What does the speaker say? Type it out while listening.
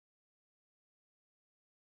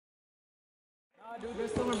Dude,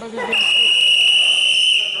 there's still my brother's game 8.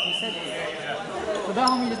 He said 8. So that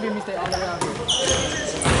homie just made me stay all the way out here.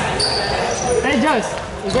 Hey, Jus,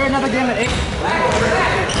 is there another game at 8? Over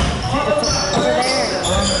there.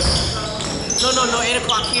 No, 8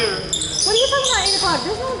 o'clock here. What are you talking about 8 o'clock?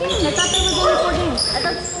 There's no game. I thought there was only 4 games. I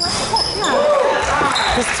thought this was yeah.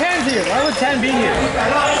 Because Tan's here. Why would Tan be here?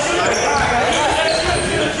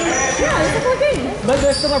 Yeah, it's a 4 games. But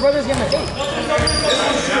there's still my brother's game at 8.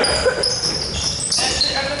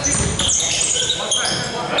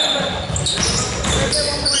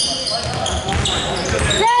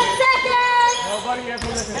 10 seconds! Nobody ever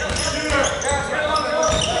listens.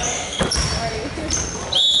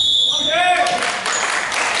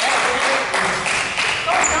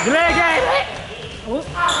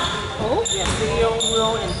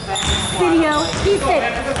 Video. He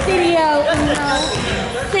said video.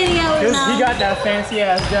 He got that fancy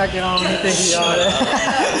ass jacket on. He think he on it.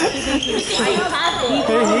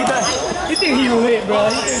 He think he lit, bro.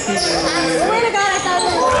 He think he lit. I swear to God, I thought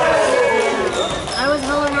it was. I was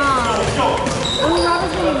hella wrong. Oh,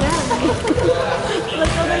 Robert's getting mad.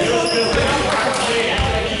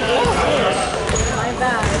 My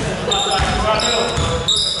bad.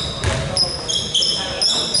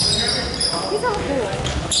 He's all cool.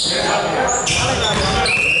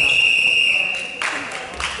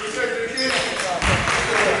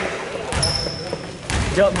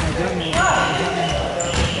 Jump me.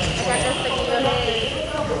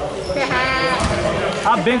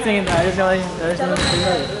 I've been singing that.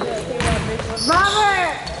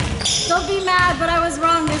 Robert! Don't be mad, but I was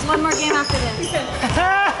wrong. There's one more game after this.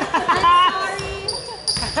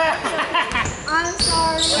 I'm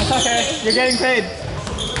sorry. Okay, you're getting paid. 10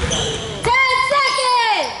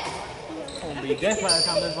 seconds! I'll be dead by the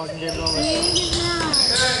time this fucking game's over. He's mad.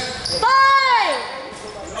 5!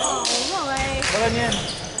 Oh, no way. Wala niyan.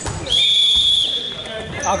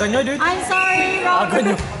 Aga nyo, dude. I'm sorry, Aga Robert.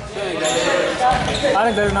 nyo.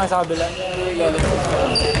 Naglaro na sa kabila.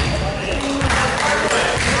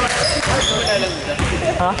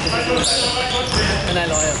 Ha?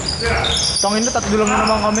 Nanalo kayo. Tangin na, tatlo lang na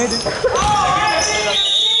naman kami.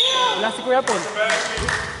 Wala si Kuya Paul.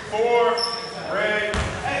 4, red.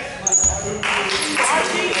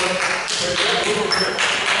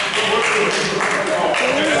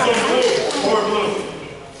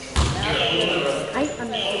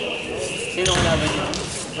 Sino ang laban niyo?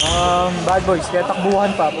 Bad boys, kaya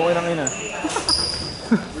takbuhan pa, buhay ng ina.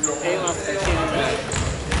 Eh, yung after, sino na?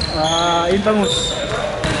 Infamous.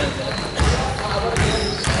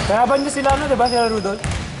 Kalaban niyo sila, ano, diba? Sila Rudolph.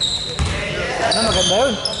 Ano, maganda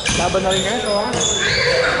yun. Laban na rin kayo, so ano.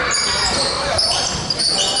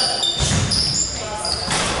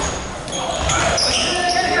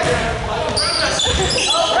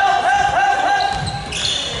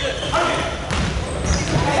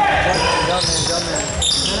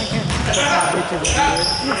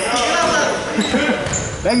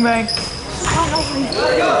 Bang bang. Stop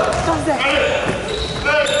that.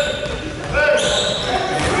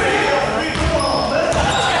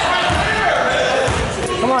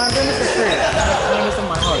 Come on, I'm doing this for free. I'm doing this in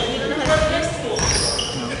my heart.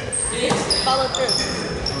 Follow through.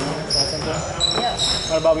 Yeah.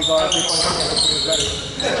 What about we go out 3 points?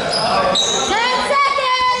 10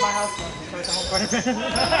 seconds! My house.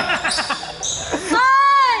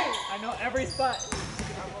 I know every spot.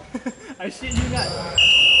 I shit you not.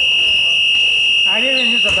 I didn't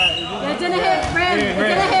hit the bat. It didn't hit rim. It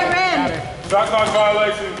didn't hit rim. Shot clock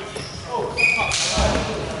violation.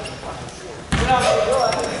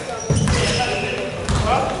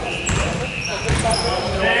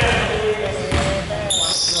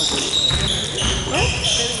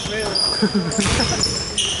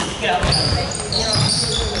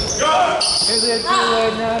 Is it too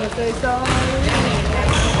late now to say sorry?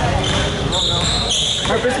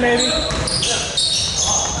 Purpose, maybe?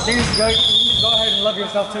 I think you should go ahead and love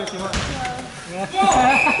yourself too if you want. Yeah.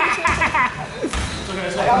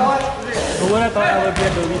 Who would have thought I would be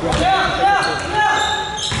able to lead right now?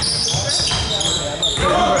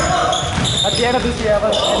 At the end of this year, I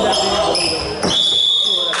will end up being able to lead.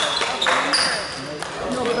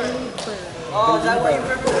 Oh, is that why you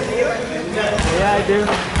remember the name? Yeah, I do.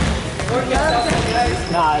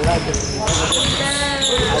 Nah, I like it.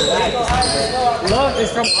 Love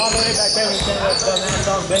is from all the way back then when we sang that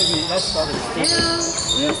song, Baby. That's probably I know.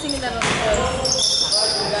 We were singing that on the show.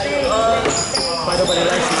 But nobody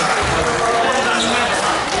likes you.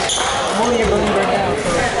 I'm only a believer now,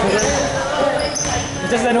 so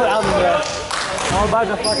it's just a new album, bro. I'm about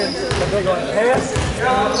to fucking the big one. Hey, yes?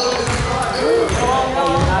 Oh,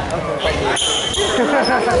 you're not? Okay.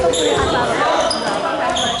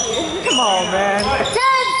 Come on, man. 10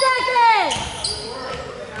 seconds!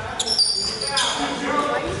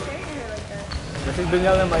 She's been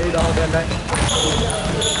yelling at my ear the whole damn day.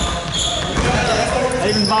 I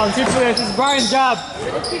even volunteered for this. This is Brian's job.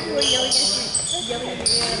 People were yelling at you. I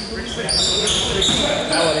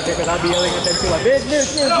wouldn't care because I'd be yelling at them too. Like, bitch.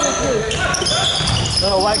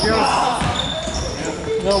 Little white girls.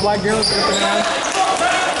 Little white girls looking around.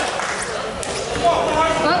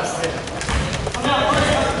 Oops.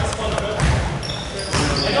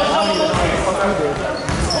 I don't even know what the fuck you did.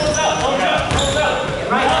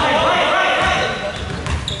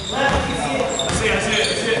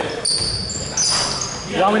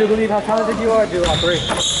 You want me to believe how talented you are? Do all three.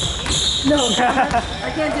 No,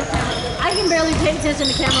 I can't do camera. I can barely pay attention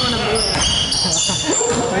to camera when I'm doing it.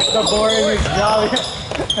 It's so boring, it's jolly.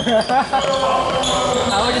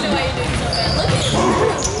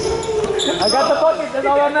 I got the bucket, that's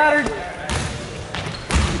all that matters.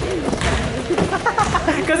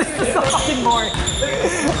 Because it's just so fucking boring.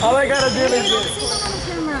 All I gotta do is Don't this. see that on the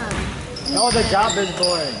camera. No, the job is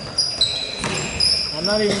boring. I'm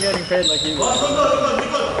not even getting paid like you guys.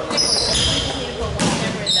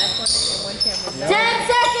 10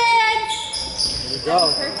 seconds! Here you go.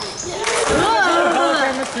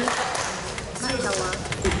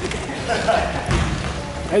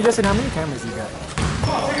 Hey Justin, how many cameras you got? I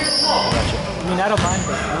mean, I don't mind.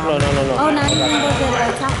 No. Oh, now you're gonna go get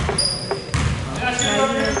a top.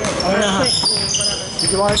 Oh, yeah. Did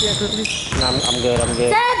you want to get quickly? No, I'm good. 10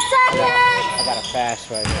 seconds! I got a fast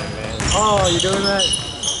right now, man. Oh, you're doing that?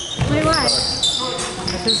 Wait, what?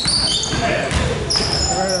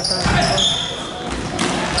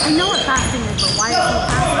 I know what fasting is, but why is it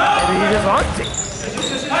fasting? Maybe he just wants to.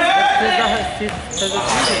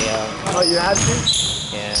 Oh, you have to?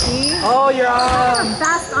 Yeah. See? Oh, you're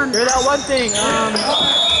Fast on you're that one thing.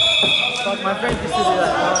 Fuck, my friend used to do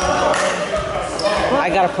that. I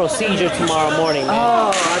got a procedure tomorrow morning, man. Oh,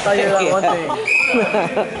 I thought you were that one thing.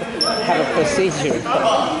 Have a procedure.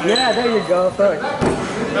 Yeah, there you go. Fuck.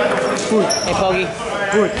 Hey, Poggy.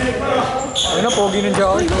 Good. Ano, pogi ng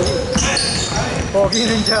jaw. Pogi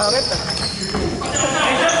ng jaw.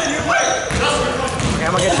 Kaya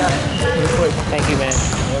mag-get that. Thank you, man.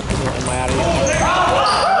 Am I out of here? You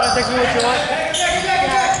want to text me what you want?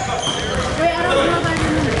 Wait, I don't know if I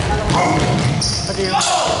remember. What do you want?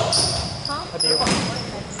 What do you want?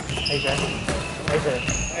 Hey, sir. Hey, sir.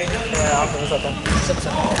 Yeah, I'll finish up then. What's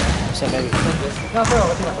up, baby? No, for real.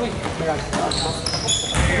 What do you want? I got it.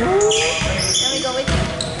 Let me go with you.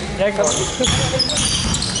 Yeah, go.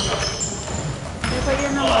 You put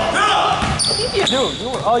your number. You do.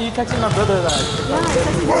 Oh, you texted my brother that. Yeah, I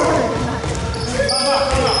texted your brother.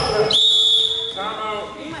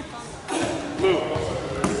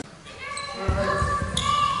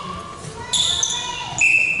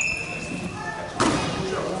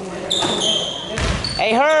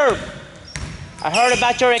 Hey, Herb. I heard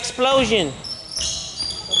about your explosion.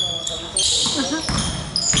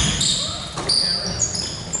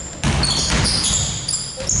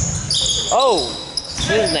 Oh,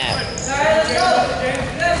 snap.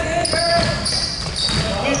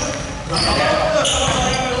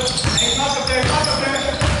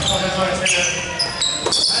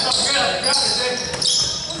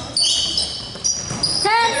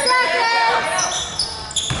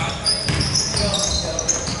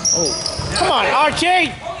 Oh, come on,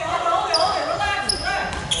 Archie!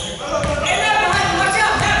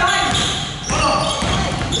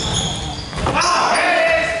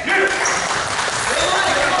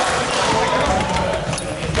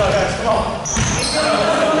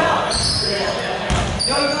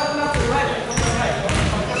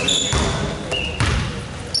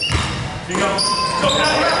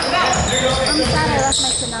 I'm sad I left my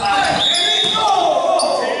Chanel.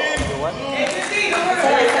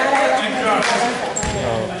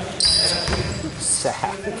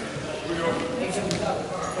 Sad.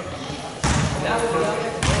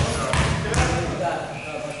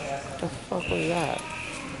 What the fuck was that?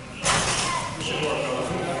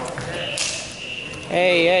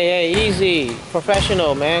 Hey, easy.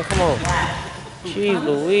 Professional, man. Come on. Jeez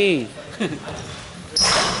Louise.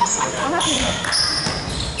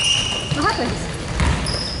 What happened?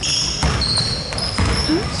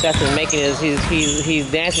 Seth is making his,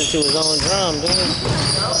 he's dancing to his own drum, dude.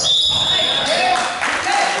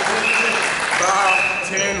 Foul,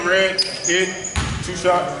 10, red, hit, 2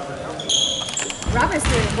 shots. Robert's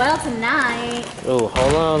doing well tonight. Oh,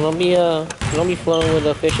 hold on. Don't be flowing with the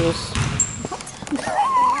officials.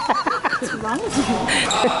 What's wrong with you?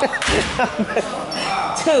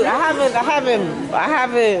 Dude, I haven't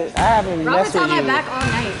Robert's messed with on my you. back all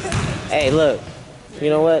night. Hey, look. You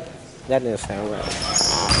know what? That didn't sound right.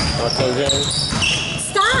 Okay, James.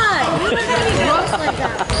 Stop! You don't have to be gross like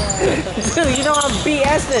that. Dude, you know I'm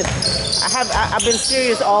BSing. I've been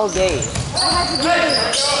serious all day. I had to do it.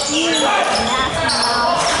 You nasty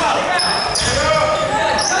mouth.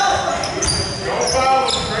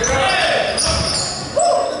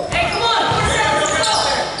 Hey, come on!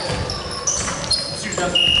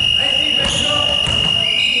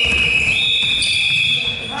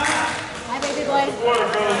 Hi, baby boy.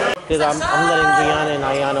 Because I'm letting Gianna and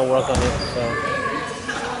Ayana work on it. So.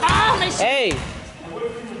 Ah, my shoe. Hey,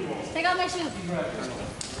 Take out my shoe.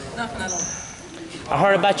 I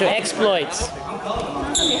heard about your exploits.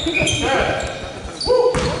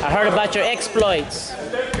 I heard about your exploits.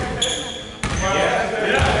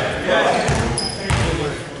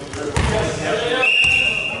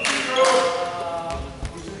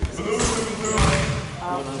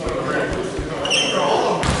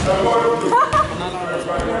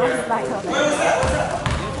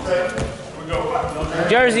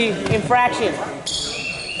 Jersey infraction.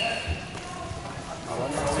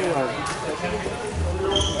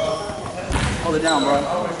 Hold it down, bro.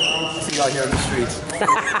 See y'all here in the streets.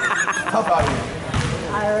 Tough out here.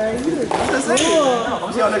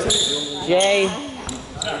 I'm see y'all next week. Jay.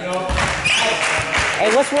 Hey,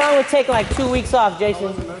 what's wrong with taking like 2 weeks off,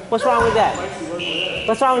 Jason? What's wrong with that?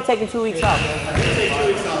 What's wrong with taking 2 weeks off? Take 2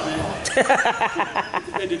 weeks off, man.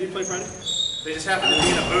 Hey, did you play Friday? They just happened to be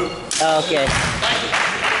in a booth. Oh, okay.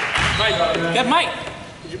 Mike. Get Mike.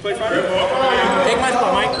 Did you play Friday? Take my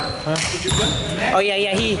spot, Mike. Huh? Did you play? Oh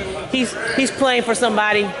yeah, he's playing for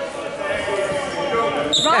somebody.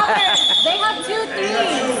 Robert, they have 2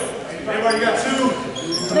 threes. Everybody got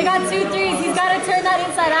 2. They got 2 threes. He's got to turn that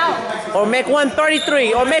inside out. Or make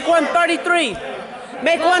 133. Or make 133.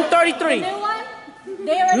 Make 133. The new one?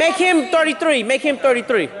 They already Make have him three. 33. Make him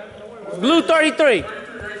 33. Blue 33.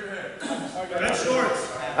 That's shorts.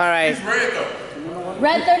 All right. Red though.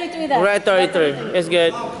 Red 33 then. Red 33. It's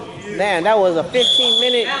good. Man, that was a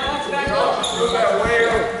 15-minute.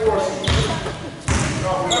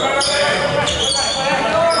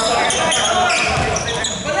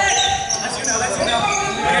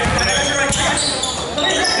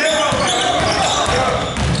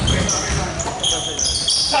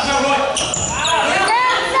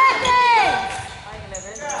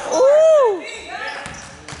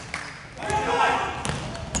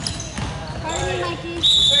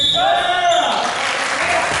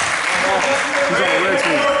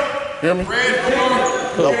 Hear me?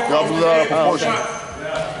 Y'all blew that out of proportion.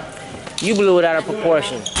 You blew it out of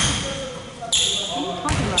proportion.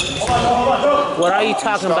 What are you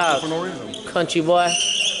talking about, For no reason. country boy?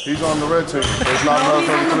 He's on the red team. There's not another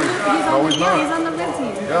 33. No, he's He's not. on the red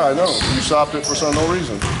team. Yeah, I know. You stopped it for no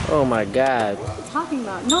reason. Oh my God. What are you talking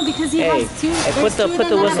about? No, because he Hey, has 2. hey, There's put 2 the of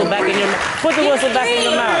them whistle that have back in your mouth. Put the whistle back in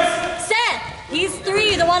your mouth. Seth, he's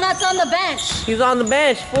 3, the one that's on the bench. He's on the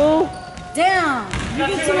bench, fool. Damn, you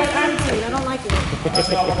get too much attitude. I don't like it.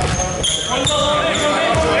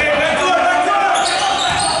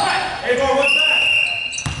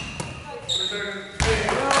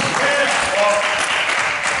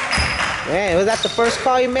 Man, was that the first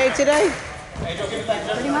call you made today?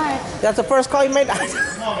 Pretty much. That's the first call you made?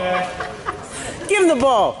 Give him the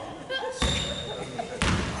ball.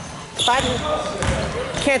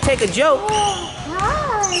 Can't take a joke.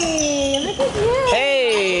 Hi, look at you.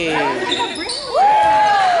 Hey.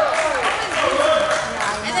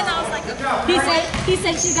 And then I was like, he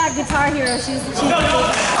said she got Guitar Hero. She's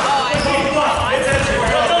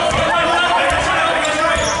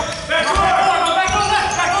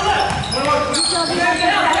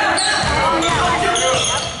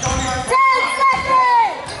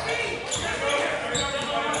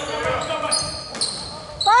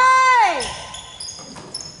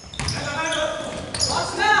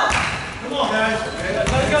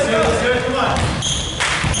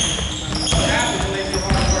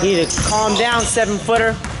You need to calm down,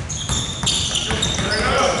 7-footer.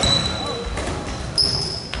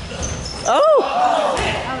 Oh!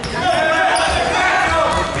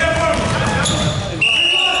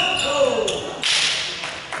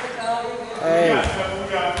 Hey.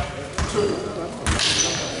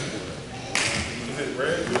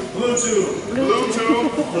 Blue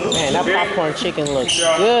 2. Man, that popcorn chicken looks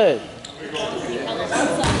good.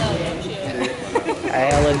 I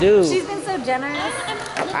hella do. She's been so generous.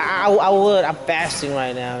 I would. I'm fasting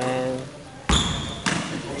right now, man.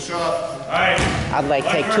 I'd like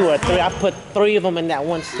take 2 or 3. I put 3 of them in that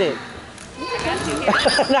one stick.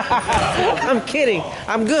 I'm kidding.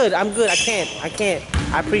 I'm good. I can't.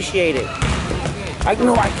 I appreciate it.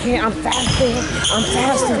 No, I can't. I'm fasting. I'm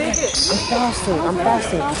fasting. I'm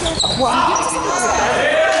fasting. Well,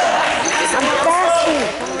 I'm fasting.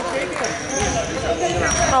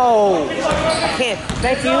 Oh, I can't.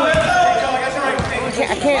 Thank you.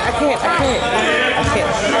 I can't.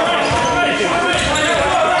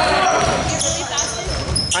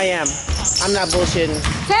 I am. I'm not bullshitting.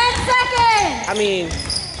 10 seconds! I mean,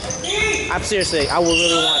 I'm seriously, I would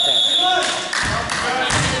really want that.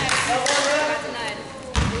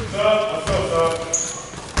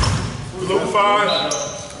 Blue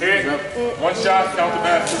 5. Hit. One shot. Count the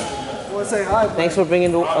basket. Thanks for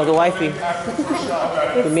bringing the wifey.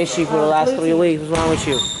 We missed you for the last 3 weeks. What's wrong with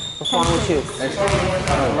you? What's wrong with you?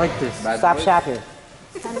 I don't like this. Stop shopping.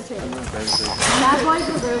 Bad boys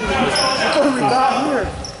deserve it. Before we got here.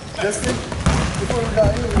 Justin, before we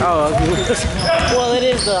got here. Oh, well, it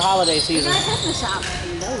is the holiday season. Christmas shop.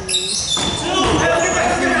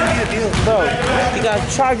 Bro, you gotta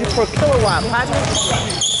charge you per kilowatt, partner.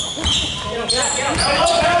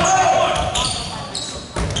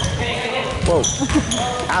 Whoa.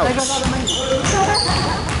 Ouch.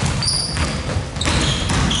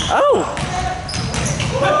 Oh!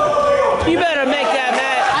 You better make that,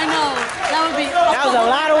 Matt. I know. That would be. That was a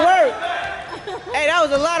lot of work. Hey, that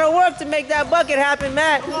was a lot of work to make that bucket happen,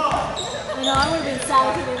 Matt. I would have been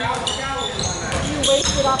sad if you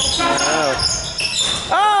wasted opportunity.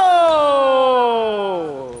 Oh!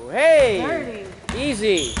 Hey! Dirty.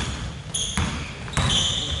 Easy.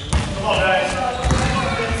 Come on, guys.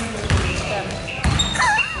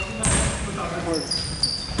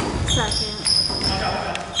 Second.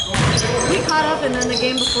 We caught up and then the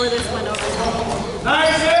game before this went over.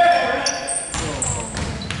 Nice hit.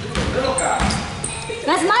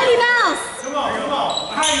 That's Mighty Mouse! Come on.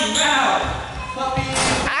 Mighty Mouse.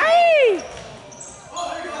 Aye!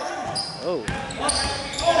 Oh.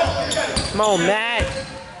 Come on, Matt.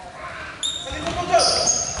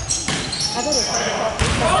 I don't know.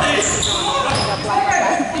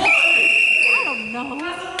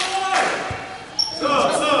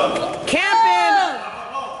 Camping!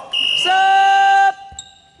 Sup?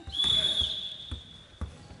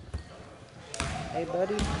 Hey,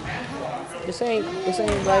 buddy. This ain't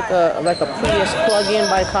like a Prius plug-in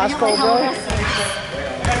by Costco, bro.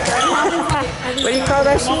 What do you call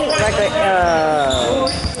that shit? Like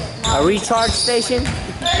a recharge station?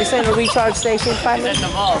 This ain't a recharge station, partner?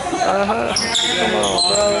 Uh-huh. Come on,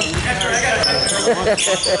 bro. 10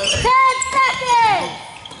 seconds!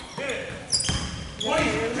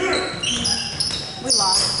 We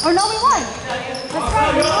lost. Or no, we won. That's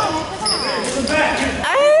right, we won. I forgot.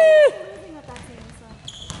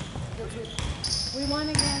 We won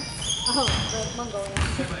against the Mongolians.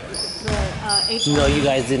 No, you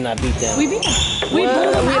guys did not beat them. We beat them. We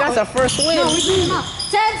blew them out. That's our first win. No, we blew them out.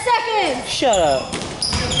 10 seconds! Shut up.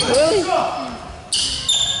 Really?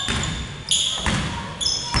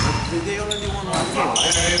 They already won one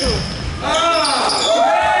game.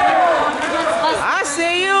 I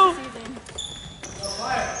see you.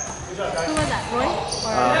 Who was that? Roy?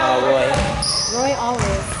 Roy. Roy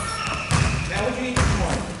always.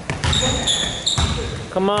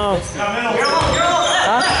 Come on.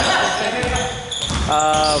 Huh?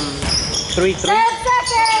 3-3. 10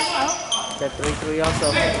 seconds! That 3-3 also.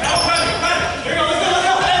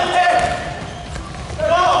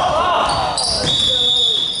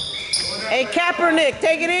 Hey, Kaepernick,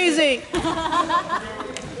 take it easy. 12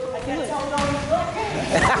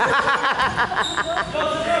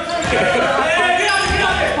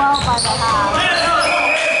 by the half.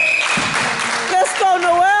 Let's go,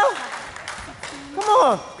 Noel. Come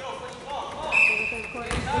on.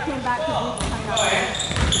 We came back to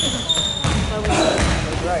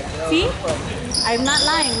beat. See? I'm not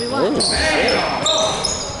lying, we won.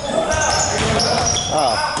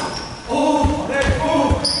 Oh.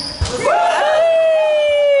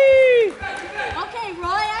 Okay,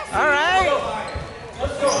 Roy, I see. All right.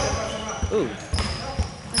 Ooh.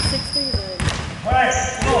 That's 6-3 there. Right.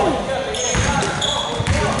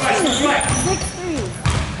 6-3.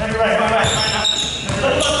 Right.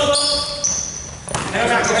 10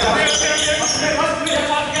 seconds!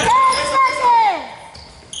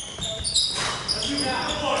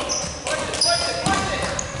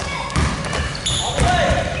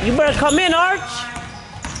 You better come in, Arch.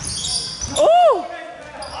 Ooh.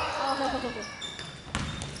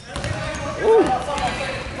 Ooh.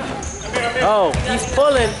 Oh, he's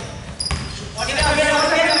pulling.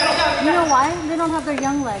 You know why? They don't have their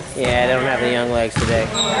young legs. Yeah, they don't have the young legs today.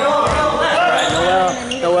 Right,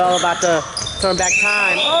 Noel about to turn back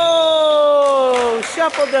time. Oh,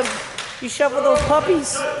 shuffle them. You shuffle those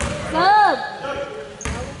puppies. Sub!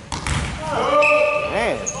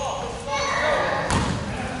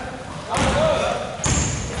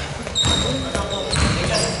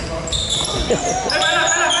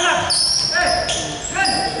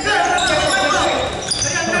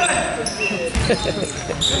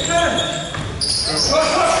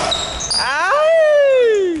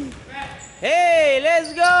 Ay! Hey,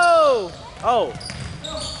 let's go! Oh.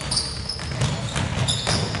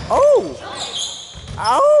 Oh!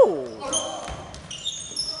 Oh!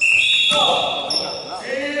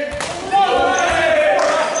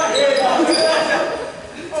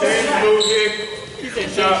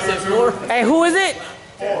 Hey, who is it?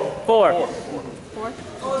 Four.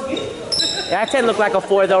 Yeah, that 10 looked like a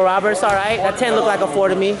 4 though, Robert. It's all right. That 10 looked like a 4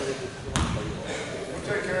 to me.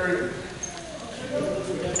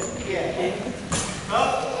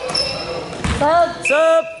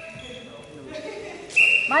 Sup?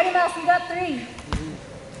 Mighty Mouse, you got 3. And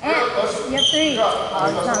you have 3. Oh,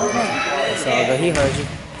 it's not his name. It's all good. He heard you.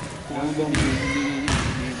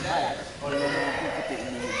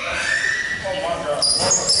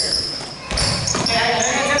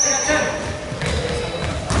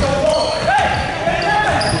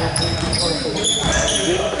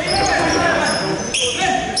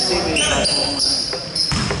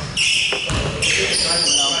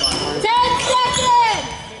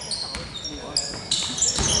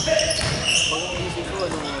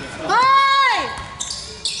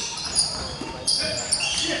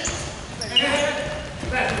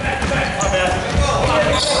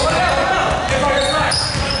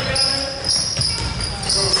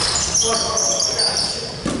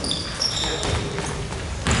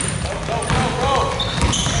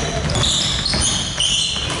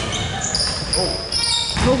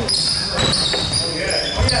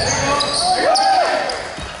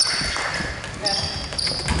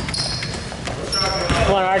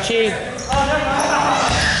 Come on, Archie.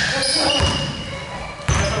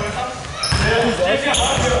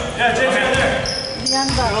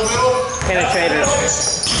 Penetrators.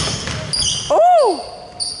 Oh!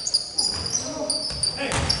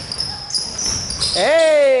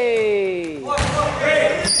 Hey!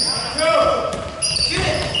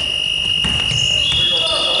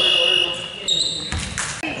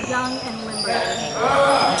 Young and limber.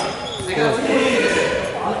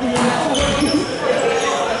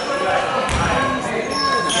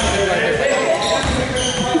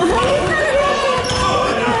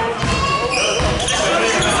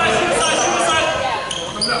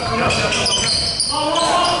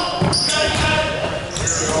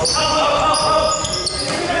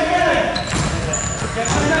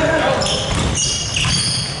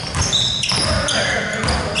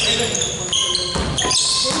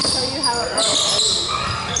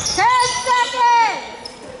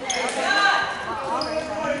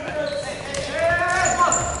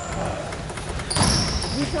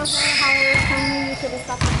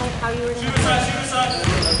 How you were doing.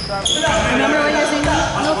 Remember when you're saying no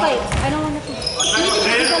fight? I don't want to fight.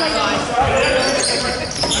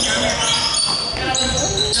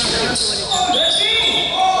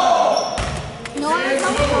 No, I'm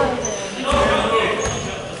not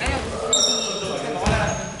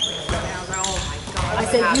I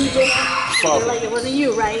said you just. You're like it wasn't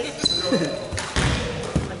you, right?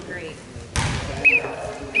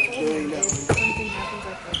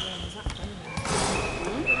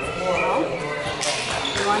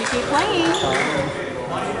 Keep playing.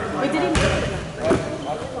 Wait, did he make it?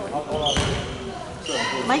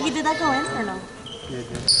 Mikey, did that go in or no? Yeah, it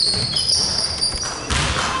did.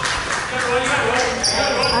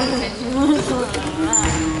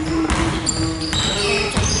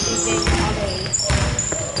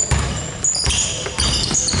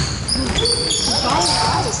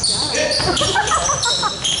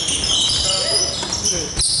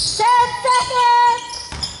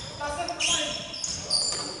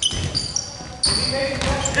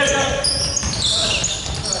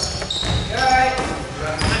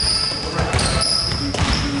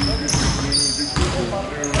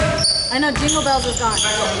 I know Jingle Bells is gone. I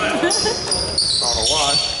don't know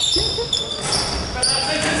why.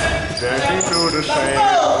 Dancing through the same.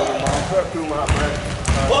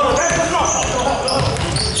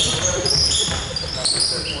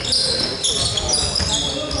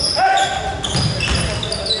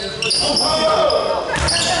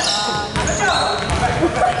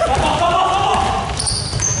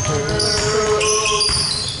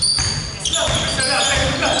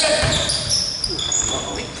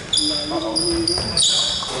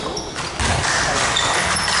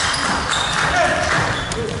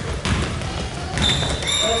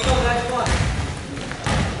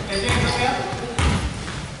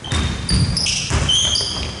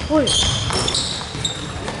 Oi.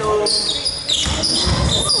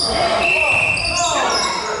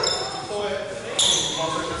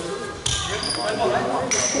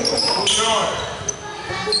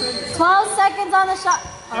 12 seconds on the shot.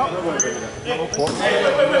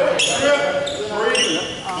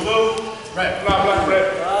 Red, black, red.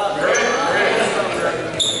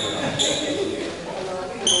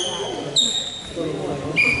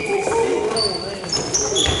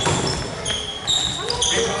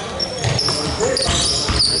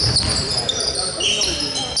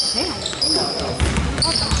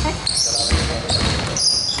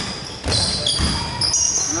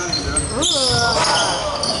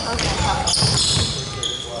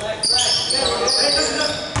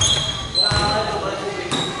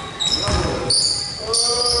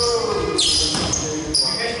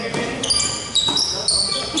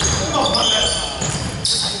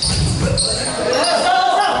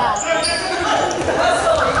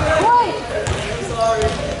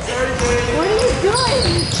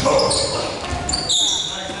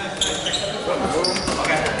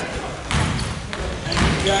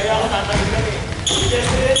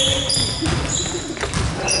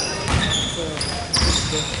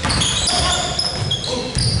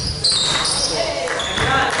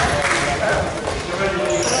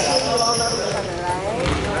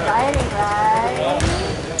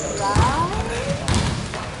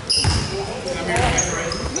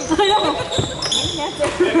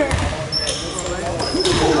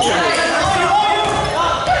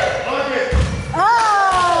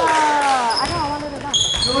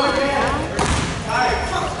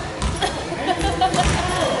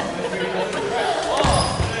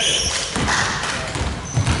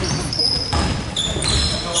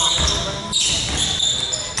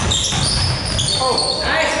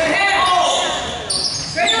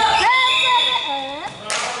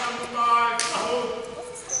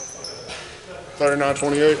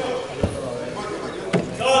 $39.28.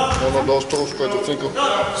 Uno, dos, tres, cuatro, cinco.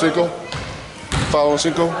 Cinco. Foul on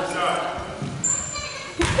cinco.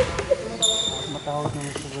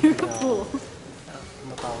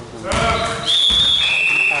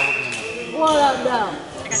 What up, though?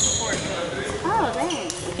 I got your fork. Oh,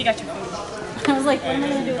 thanks. He got your food. I was like, what am I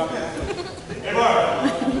going to do with this?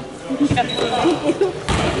 He got the food.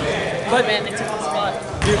 Good man, they took the spot.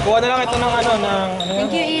 Kuha na lang ito ng ano, ng...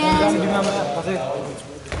 Thank you, Ian. Hindi mamaya, kasi... No,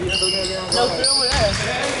 put over there.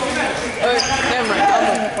 Oh, never mind.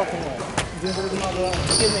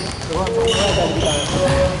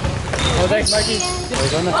 Oh, thanks, Mikey.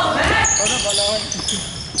 Ikaw na.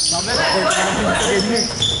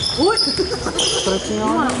 What? You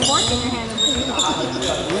want a fork in your hand?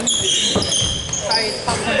 Sorry, it's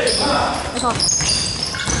popcorn. It's all.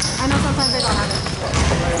 I know sometimes they don't have it.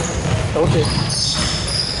 Okay.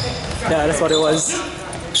 Yeah, that's what it was.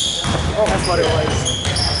 That's what it was.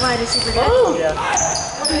 Why, did she forget? Yeah.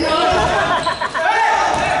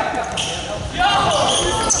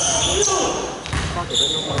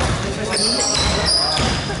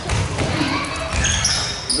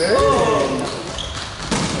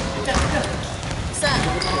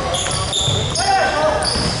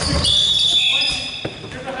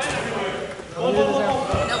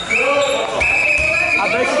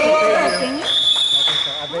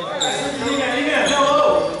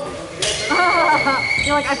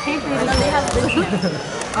 You're like, I paid for you. They have video.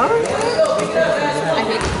 Oh, I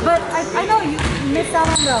hate it. But I know you missed out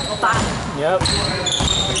on the bottom. Yep.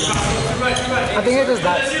 I think it is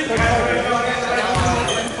that.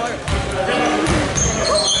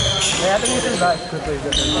 Yeah, I think it is that quickly.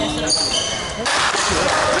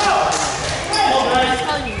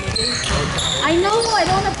 I know, I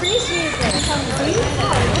don't appreciate it.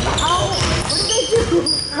 Oh, what did they do?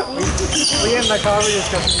 We in the car, we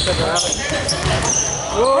just got each other out.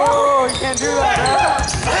 Whoa, you can't do that, bro.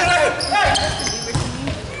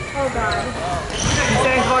 Oh god. He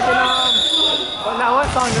sang fucking, now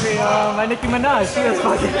what song to me? By Nicki Minaj. She was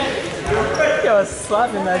fucking, she was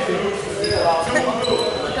slapping that shit.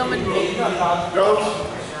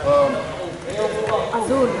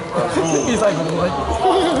 Azul. He's like, what?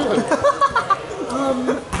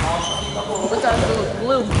 What's Azul?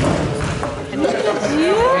 Blue. You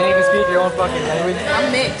can't even speak your own fucking language.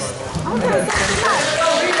 I'm mixed.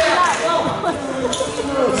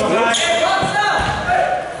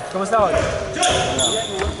 ¿Cómo estaba?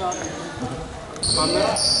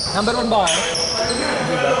 Number 1 ba?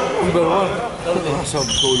 Number 1? Nasa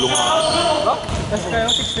tulong ako. Oh, that's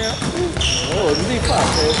kayo, 6 kayo? Oo, hindi pa.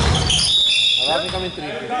 Marami kami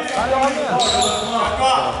 3. Paano kami yan?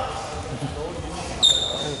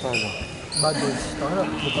 Ano tayo? Bad boys. Tara,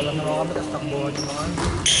 buka lang naman kami, tapos takbuhan yung mga ano.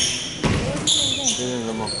 Sino yung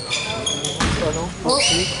lamang? Ano? Oh,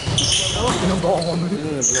 pinubo ko kami. Sino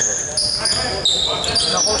yung naglaro?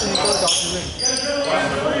 Nako, sinito, tapos yun.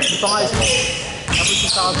 Dito nga isa. Tapos yung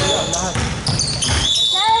sa kabila, lahat.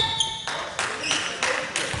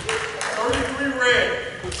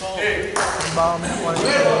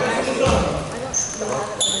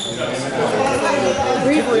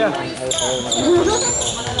 Briefly, yeah.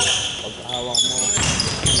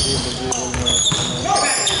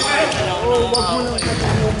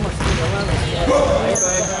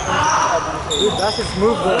 Dude, that's a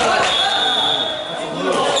smooth though.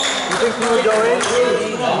 You think he would go in?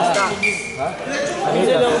 Stop. Huh? I need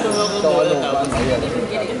that.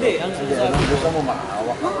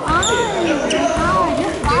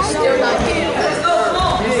 Still not getting it.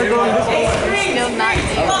 Still not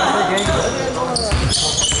getting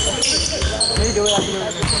Can you do it after you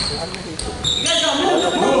guys don't move.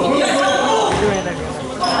 Do anything.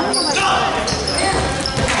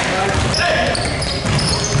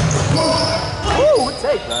 Woo, good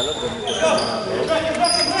take.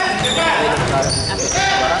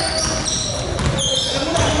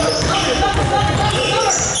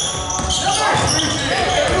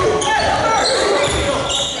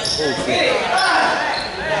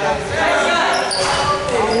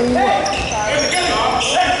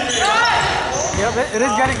 Yep, it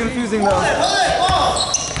is getting confusing though.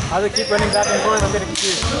 How they keep running back and forth, I'm getting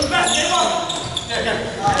confused. Oh,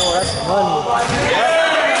 that's money.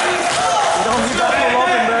 You don't need that full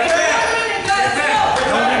open, bro. You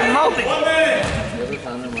don't need him open.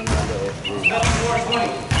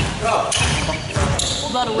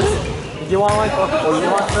 Blood a whistle. Do you want like, or you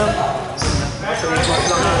want some?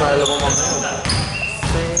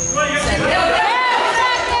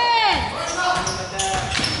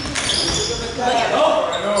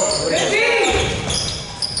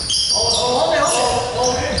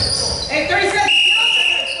 Hey, 30 seconds!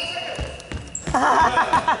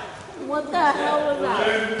 What the hell was that?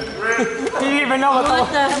 You didn't even know what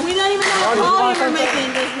What the? We don't even know what call you were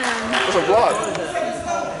making just now. That's a block.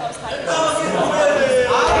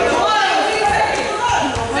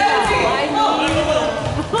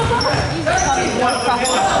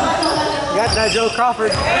 You got that Joe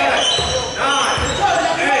Crawford. 9,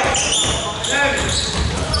 8, 7,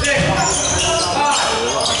 6, 5,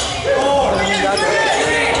 4, 3,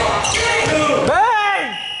 2, Bang!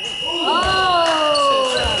 Oh!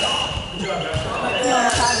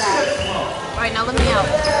 Alright, now let me out.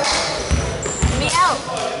 Let me out.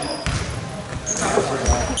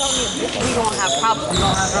 We don't have problems.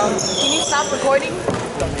 Can you stop recording?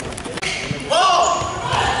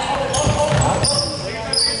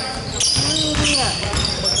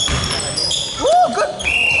 Woo, good!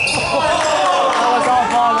 That was all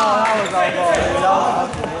ball, no, that was all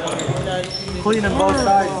ball. Clean on both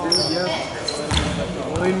sides, dude, yeah.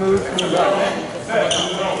 Clean move, clean back.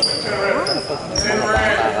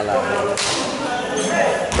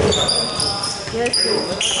 Yes, dude.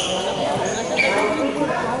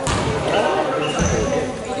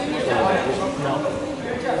 No.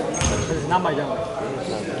 This is not my gun.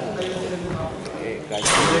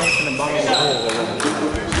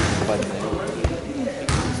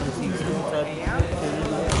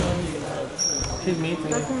 She's mean to me.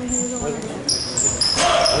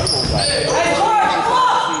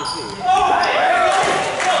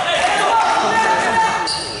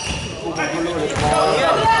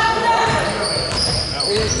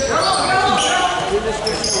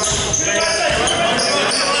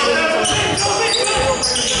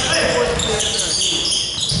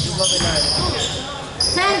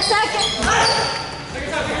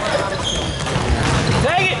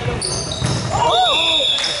 Dang it!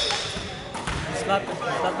 Slap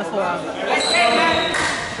the forearm.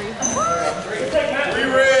 3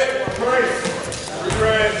 red, 3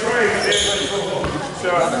 red, 3.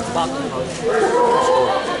 Shot.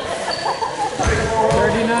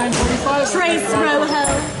 39, 45. Trace Rojo.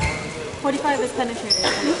 45 is Penetrators.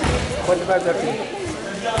 45 deputy.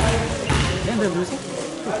 Damn, they're losing.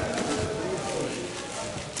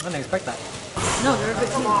 I didn't expect that. No, they're a good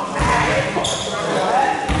team.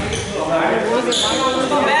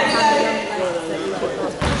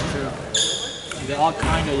 They're all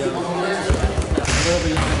kind of young. A little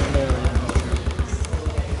bit younger than they're young.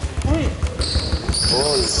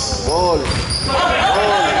 Ball.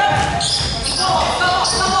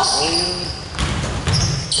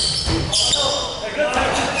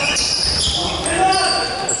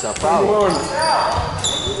 That's a foul.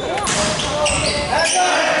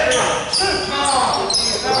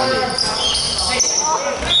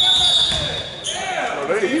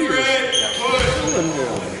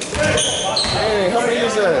 Hey, how many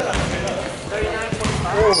is that?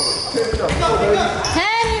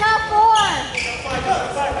 10, you got 4.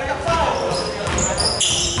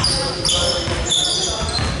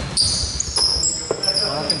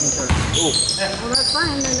 Well, that's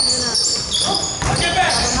fine. Then they're gonna. I'll get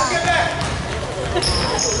back.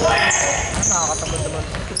 Nakakatamad naman.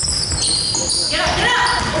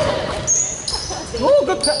 Oh,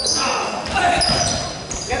 good pass.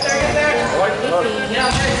 Get there.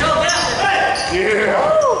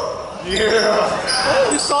 Yeah.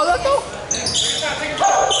 Oh, you saw that though?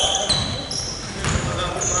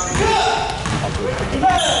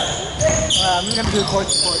 I'm gonna do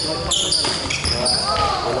court support.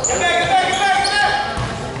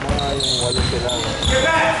 Get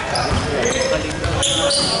back!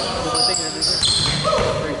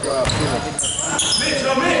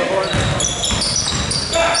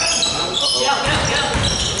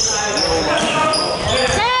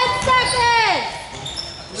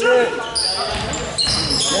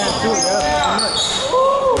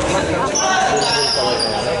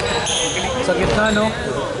 Sa gitna, no?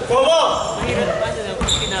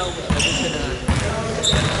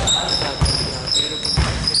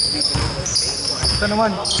 Ito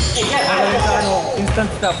naman. Magaling sa ano, instant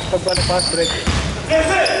stop pag wala fast break.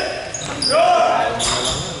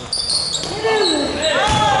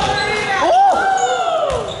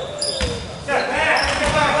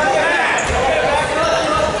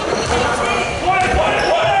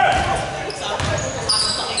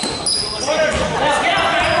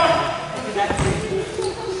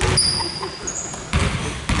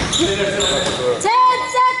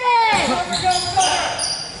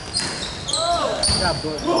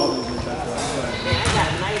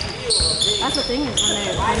 That's the thing is when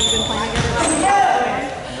you've been playing together.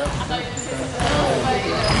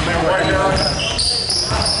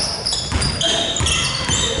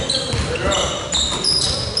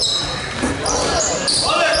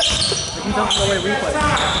 You don't go away replay.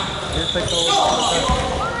 Just take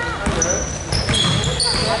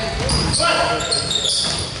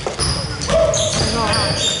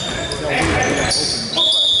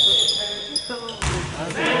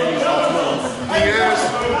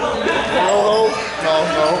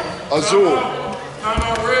No. Azul. No,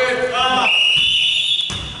 red.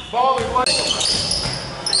 Ball is what?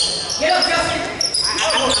 Get up, Justin.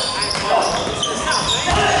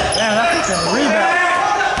 Man, that's a rebound.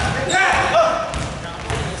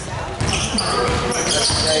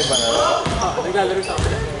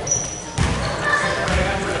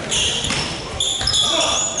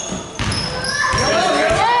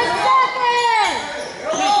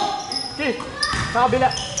 Sa kabila.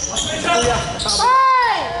 Kuya.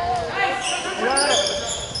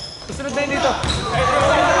 Susunod na yun dito.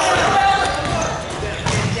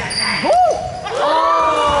 Woo!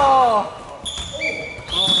 Oh!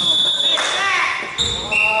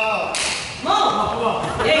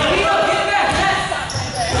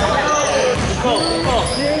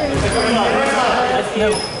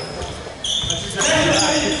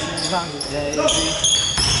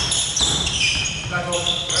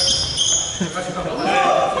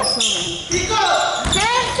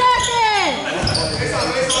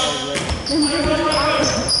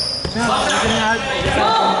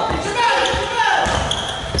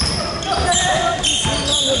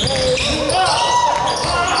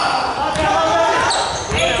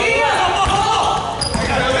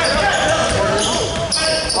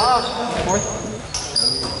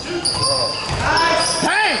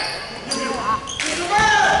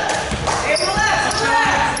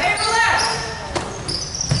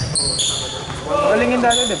 Galingin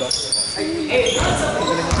dati, di ba?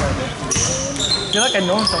 Feel like I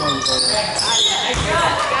know someone before.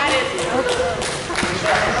 Got it.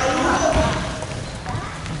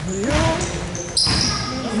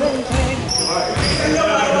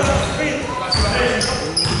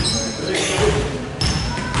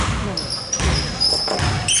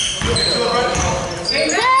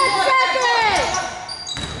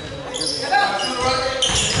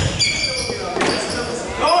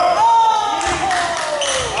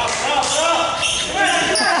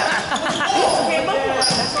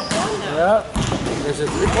 Yep.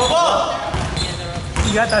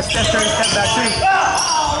 You got that step back too.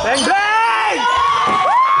 Bang bang!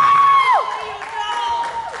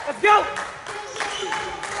 Let's go!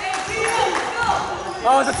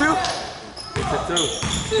 Oh, it's a two? It's a two.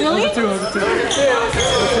 Really? It was a two.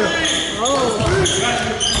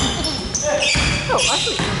 Oh,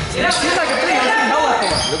 actually, it seems like a three. I didn't know that.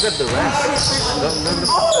 Look at the rest.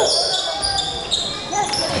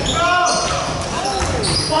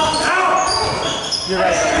 You're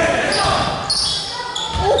right.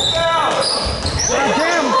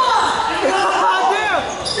 Damn! Damn!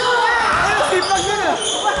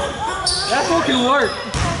 That fucking work.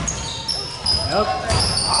 Yep.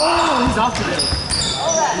 Oh, he's off today.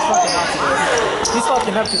 He's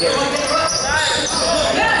fucking up today.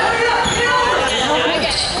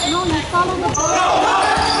 No, you follow the ball.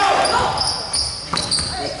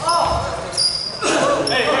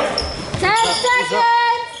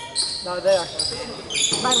 Not there.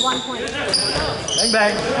 By 1 point. Bang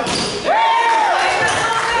bang.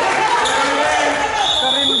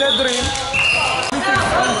 Karim the dream.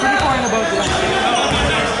 3 point about them.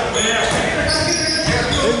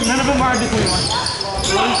 None of them are between one.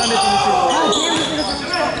 One's under 22.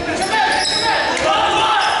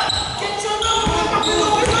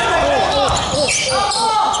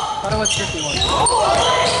 Para what's 51?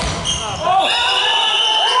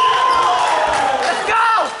 Let's go!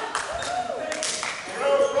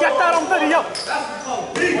 Get that on video!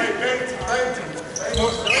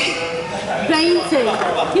 Bainty.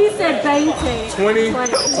 He said Bainty. 20 red.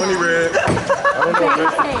 I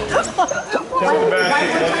don't know.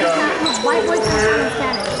 White boys are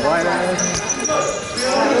Spanish. White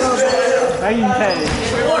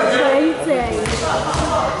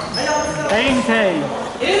Painte.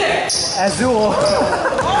 Azul.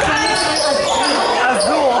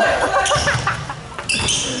 Azul.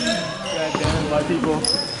 God damn it, white people.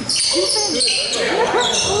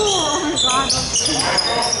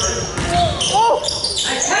 Oh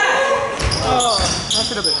my god. Oh, that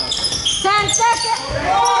should have been nice. 10 seconds.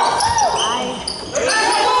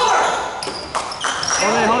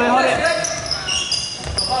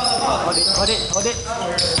 Hold it. Hold it.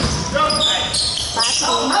 Back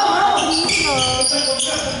to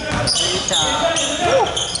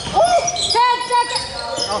 10 seconds.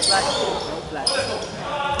 No flash.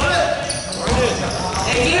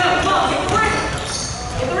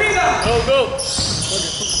 Go.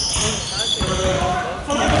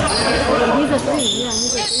 He's a 3. Yeah,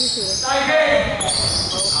 he's a 3 shooter.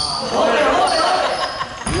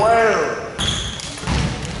 Wow.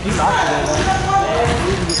 He's out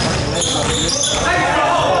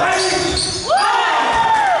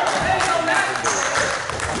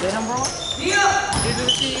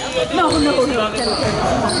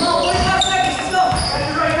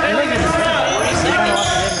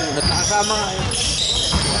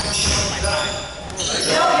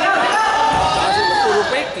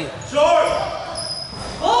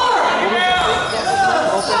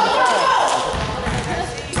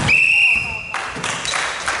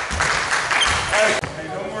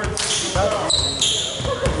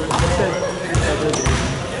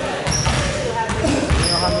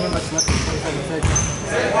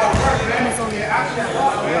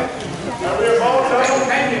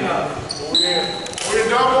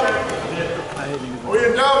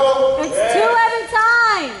It's 2 at a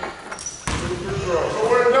time.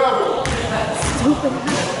 Stupid.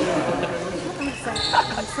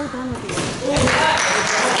 I'm so done with you.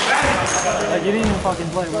 Like, you didn't even fucking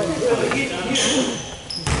play.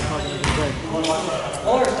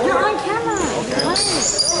 You're on camera.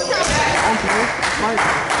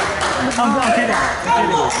 I'm kidding.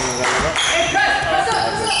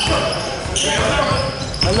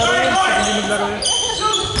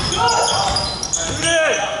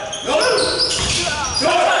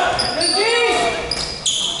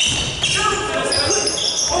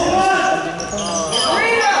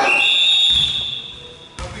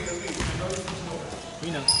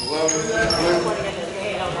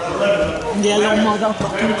 Yellow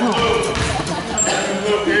motherfucking car.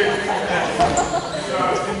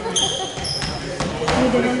 You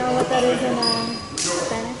didn't know what that is in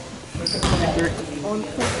Spanish?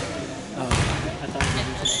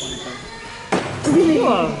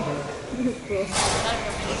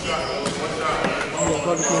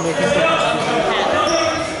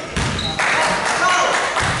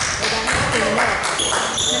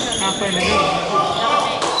 Halfway in the game.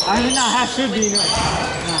 I mean, no, half should be enough.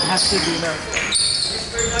 No, half should be enough.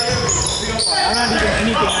 I'm not even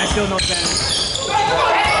anything, I still know Spanish.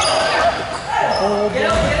 Oh, boy.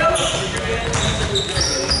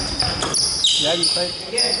 Yeah, you play.